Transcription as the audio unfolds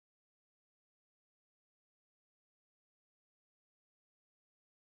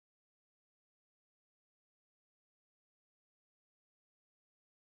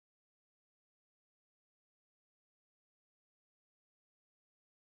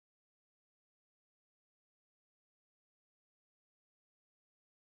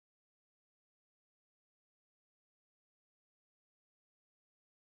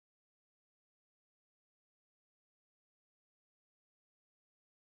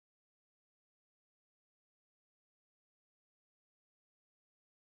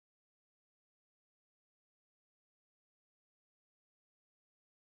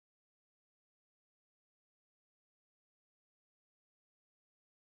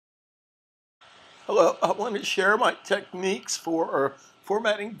Hello, I want to share my techniques for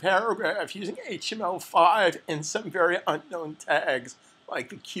formatting paragraph using HTML5 and some very unknown tags like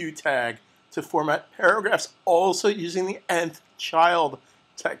the Q tag to format paragraphs, also using the nth-child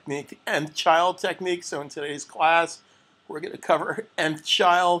technique. The nth-child technique, so in today's class, we're going to cover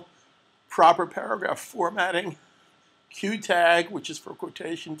nth-child, proper paragraph formatting, Q tag, which is for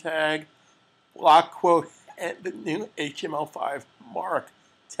quotation tag, block quote, and the new HTML5 mark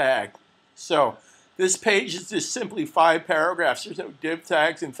tag. So this page is just simply 5 paragraphs. There's no div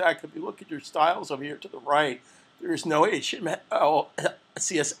tags. In fact, if you look at your styles over here to the right, there's no HTML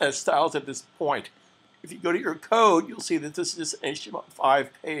CSS styles at this point. If you go to your code, you'll see that this is an HTML5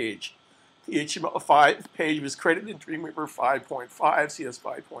 page. The HTML5 page was created in Dreamweaver 5.5,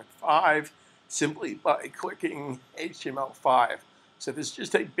 CS5.5, simply by clicking HTML5. So this is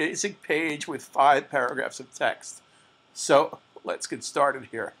just a basic page with 5 paragraphs of text. So let's get started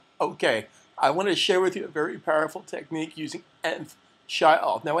here. Okay, I want to share with you a very powerful technique using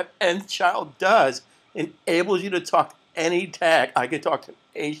nth-child. Now what nth-child does, enables you to talk any tag. I can talk to an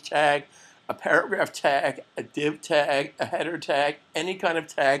H tag, a paragraph tag, a div tag, a header tag, any kind of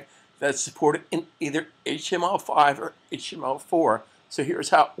tag that's supported in either HTML5 or HTML4. So here's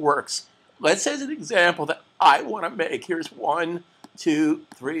how it works. Let's say as an example that I want to make, here's 1, 2,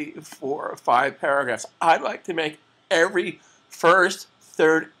 3, 4, 5 paragraphs. I'd like to make every first,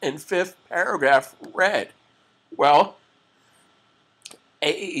 third, and fifth paragraph red. Well,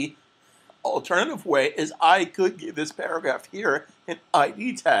 a alternative way is I could give this paragraph here an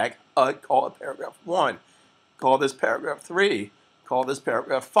ID tag. I'd call it paragraph 1. Call this paragraph 3. Call this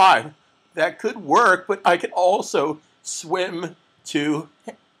paragraph 5. That could work, but I could also swim to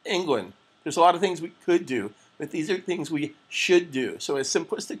England. There's a lot of things we could do, but these are things we should do. So a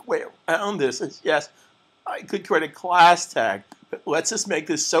simplistic way around this is, yes, I could create a class tag, but let's just make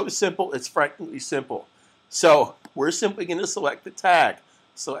this so simple, it's frighteningly simple. So we're simply going to select the tag.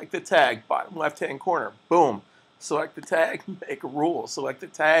 Select the tag, bottom left-hand corner, boom. Select the tag, make a rule. Select the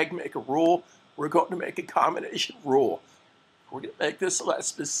tag, make a rule. We're going to make a combination rule. We're going to make this less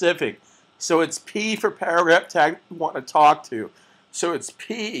specific. So it's P for paragraph tag we want to talk to. So it's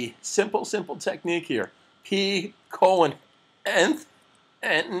P, simple technique here. P colon nth,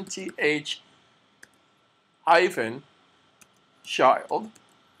 nth hyphen child.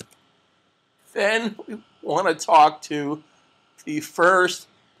 Then we want to talk to the first,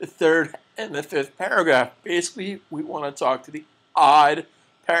 the third, and the fifth paragraph. Basically, we want to talk to the odd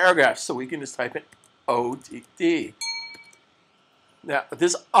paragraph. So we can just type in ODD. Now,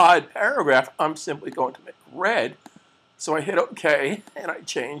 this odd paragraph, I'm simply going to make red. So I hit OK, and I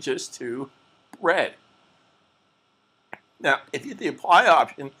change this to red. Now, if you hit the apply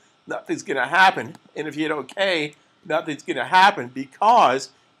option, nothing's going to happen. And if you hit OK, nothing's going to happen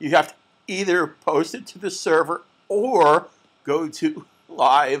because you have to either post it to the server or go to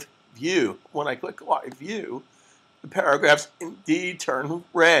live view. When I click live view, the paragraphs indeed turn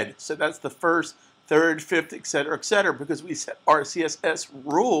red. So that's the first, third, fifth, etc., because we set our CSS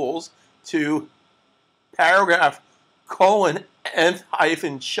rules to paragraph colon nth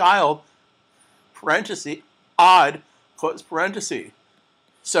hyphen child parenthesis odd close parenthesis.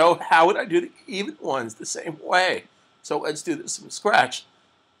 So how would I do the even ones? The same way. So let's do this from scratch.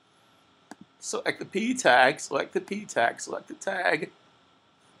 Select the P tag, select the P tag, select the tag,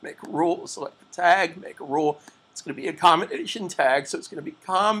 make a rule, select the tag, make a rule. It's going to be a combination tag, so it's going to be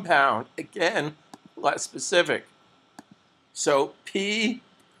compound. Again, less specific. So P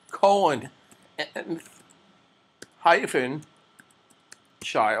colon nth hyphen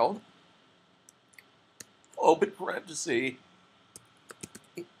child, open parenthesis,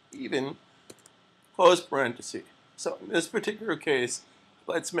 even close parenthesis. So in this particular case,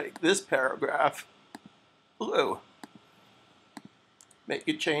 let's make this paragraph blue. Make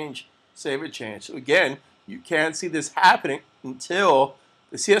a change, save a change. So again, you can't see this happening until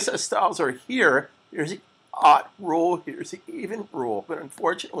the CSS styles are here. Here's the odd rule, here's the even rule. But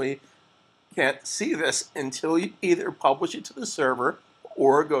unfortunately, you can't see this until you either publish it to the server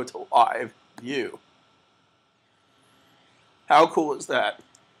or go to live view. How cool is that?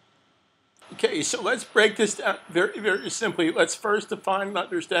 Okay, so let's break this down very simply. Let's first define and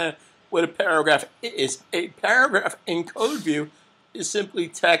understand what a paragraph is. A paragraph in code view is simply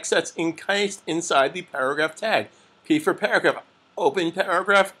text that's encased inside the paragraph tag. P for paragraph, open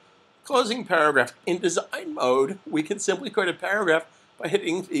paragraph, closing paragraph. In design mode, we can simply create a paragraph by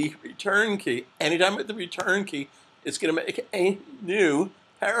hitting the return key. Anytime with the return key, it's going to make a new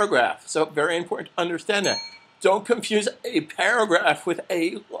paragraph. So very important to understand that. Don't confuse a paragraph with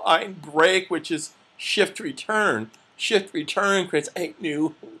a line break, which is shift return. Shift return creates a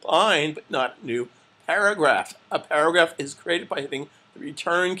new line, but not a new paragraph. A paragraph is created by hitting the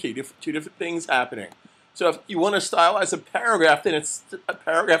return key. Two different things happening. So if you want to stylize a paragraph, then a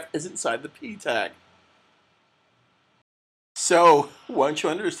paragraph is inside the P tag. So once you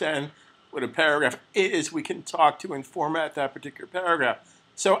understand what a paragraph is, we can talk to and format that particular paragraph.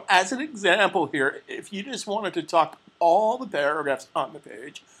 So as an example here, if you just wanted to talk all the paragraphs on the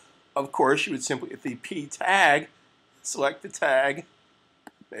page, of course you would simply hit the P tag, select the tag,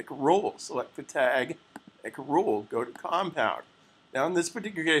 make a rule, select the tag, make a rule, go to compound. Now in this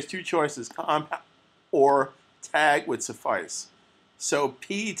particular case, two choices, compound or tag would suffice. So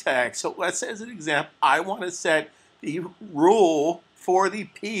P tag, so let's say as an example, I want to set the rule for the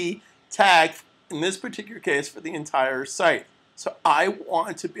P tag, in this particular case, for the entire site. So I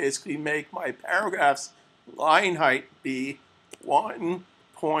want to basically make my paragraph's line height be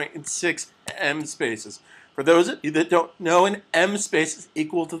 1.6 M spaces. For those of you that don't know, an M space is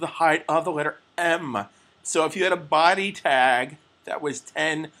equal to the height of the letter M. So if you had a body tag that was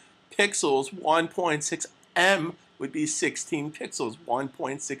 10 pixels, 1.6 M would be 16 pixels,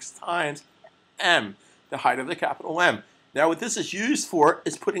 1.6 times M, the height of the capital M. Now what this is used for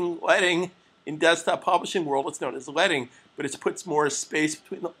is putting leading. In desktop publishing world, it's known as leading, but it puts more space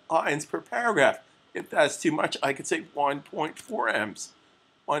between the lines per paragraph. If that's too much, I could say 1.4 Ms,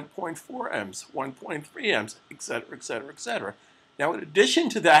 1.4 Ms, 1.3 Ms, etc., etc., etc. Now in addition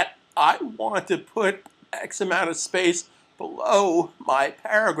to that, I want to put X amount of space below my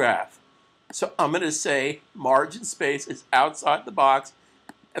paragraph. So I'm going to say margin space is outside the box.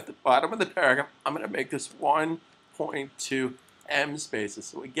 At the bottom of the paragraph, I'm going to make this 1.2 M spaces.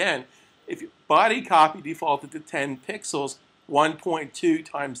 So again, if your body copy defaulted to 10 pixels, 1.2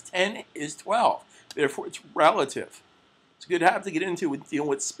 times 10 is 12. Therefore, it's relative. It's good to have to get into with dealing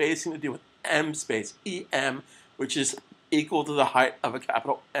with spacing to deal with M space, EM, which is equal to the height of a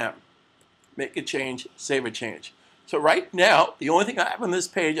capital M. Make a change, save a change. So right now, the only thing I have on this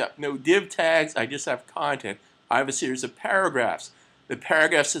page, I have no div tags, I just have content. I have a series of paragraphs. The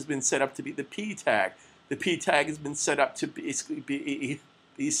paragraphs has been set up to be the P tag. The P tag has been set up to basically be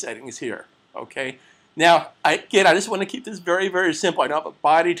these settings here, okay? Now, I just want to keep this very, very simple. I don't have a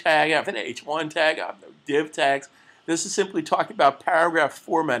body tag, I have an H1 tag, I have no div tags. This is simply talking about paragraph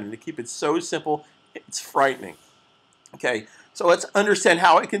formatting to keep it so simple, it's frightening. Okay, so let's understand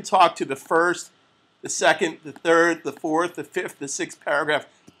how I can talk to the first, the second, the third, the fourth, the fifth, the sixth paragraph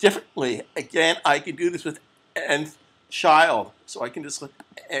differently. Again, I can do this with nth-child. So I can just select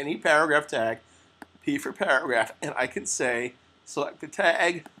any paragraph tag, P for paragraph, and I can say, select the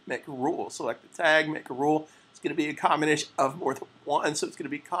tag, make a rule. Select the tag, make a rule. It's going to be a combination of more than one, so it's going to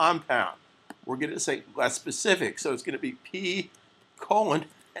be compound. We're going to say less specific, so it's going to be P colon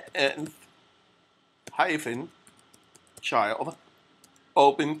nth hyphen child,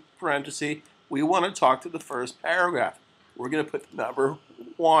 open parenthesis. We want to talk to the first paragraph. We're going to put number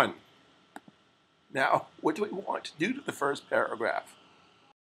 1. Now, what do we want to do to the first paragraph?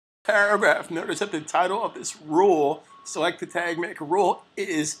 Paragraph, notice that the title of this rule, select the tag, make a rule,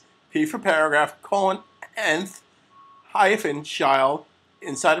 is P for paragraph, colon, nth, hyphen, child,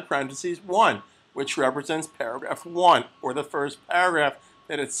 inside of parentheses, 1, which represents paragraph 1, or the first paragraph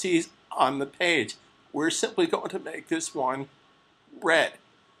that it sees on the page. We're simply going to make this one red.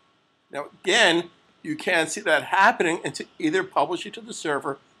 Now again, you can't see that happening until either publish it to the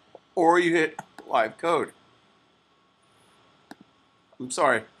server or you hit live code. I'm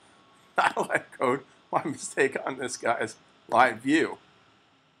sorry, not live code. My mistake on this, guys. Live view.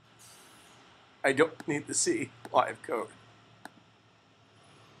 I don't need to see live code.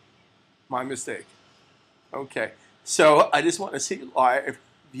 My mistake. Okay, so I just want to see live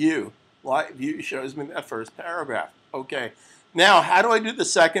view. Live view shows me that first paragraph. Okay, now how do I do the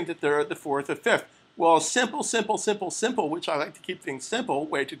second, the third, the fourth, the fifth? Well, simple, simple, simple, simple, which I like to keep things simple,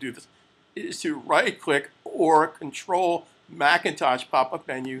 way to do this is to right-click or Control Macintosh pop-up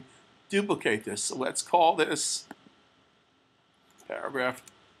menu, duplicate this. So let's call this paragraph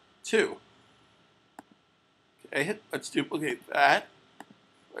 2. Okay, let's duplicate that.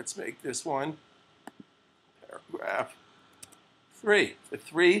 Let's make this one paragraph 3. The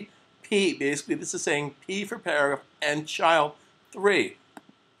 3P, basically this is saying P for paragraph and child 3.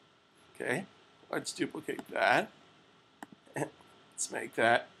 Okay, let's duplicate that. And let's make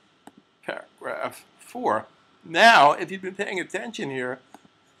that paragraph 4. Now, if you've been paying attention here,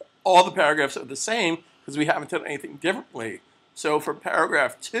 all the paragraphs are the same because we haven't done anything differently. So for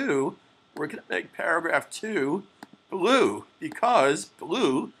paragraph 2, we're going to make paragraph 2 blue because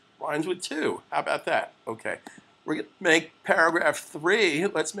blue rhymes with 2. How about that? Okay. We're going to make paragraph 3.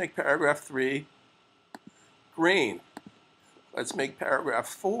 Let's make paragraph 3 green. Let's make paragraph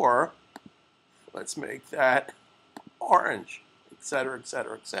 4. Let's make that orange, etc.,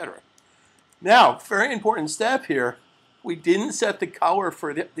 etc., etc. Now, very important step here. We didn't set the color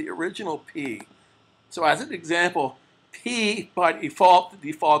for the original P. So as an example, P by default,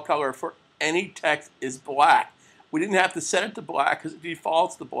 the default color for any text is black. We didn't have to set it to black because it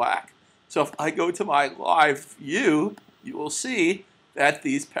defaults to black. So if I go to my live view, you will see that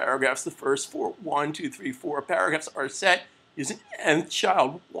these paragraphs, the first 4 paragraphs are set using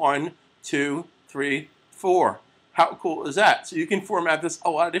nth-child 1, 2, 3, 4. How cool is that? So you can format this a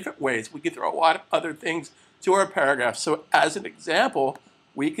lot of different ways. We can throw a lot of other things to our paragraphs. So as an example,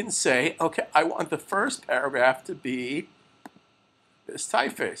 we can say, okay, I want the first paragraph to be this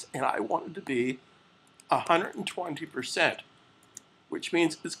typeface, and I want it to be 120%, which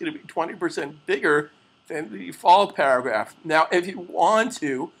means it's going to be 20% bigger than the default paragraph. Now, if you want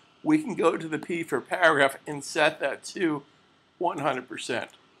to, we can go to the P for paragraph and set that to 100%.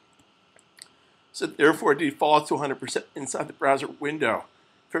 So therefore, it defaults to 100% inside the browser window.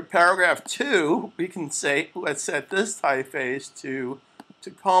 For paragraph 2, we can say, let's set this typeface to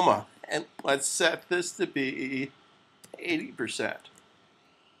Tacoma, and let's set this to be 80%.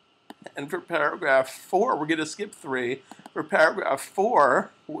 And for paragraph 4, we're going to skip 3. For paragraph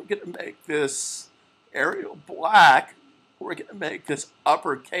 4, we're going to make this Arial black. We're going to make this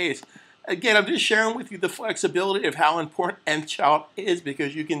uppercase. Again, I'm just sharing with you the flexibility of how important nth-child is,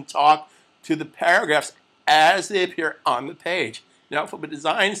 because you can talk to the paragraphs as they appear on the page. Now, from a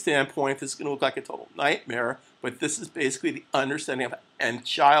design standpoint, this is going to look like a total nightmare, but this is basically the understanding of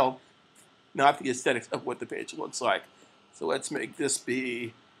nth-child, not the aesthetics of what the page looks like. So let's make this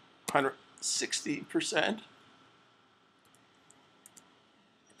be 160%.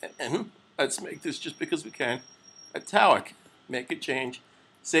 And let's make this, just because we can, italic. Make a change,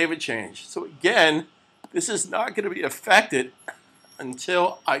 save a change. So again, this is not going to be affected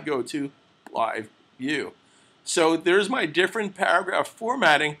until I go to live view. So there's my different paragraph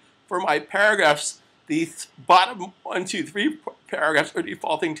formatting. For my paragraphs, the bottom 1, 2, 3 paragraphs are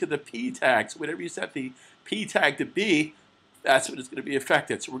defaulting to the P tag. So whatever you set the P tag to be, that's what is going to be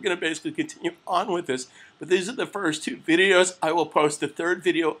affected. So we're going to basically continue on with this. But these are the first 2 videos. I will post the 3rd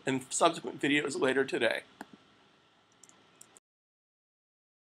video and subsequent videos later today.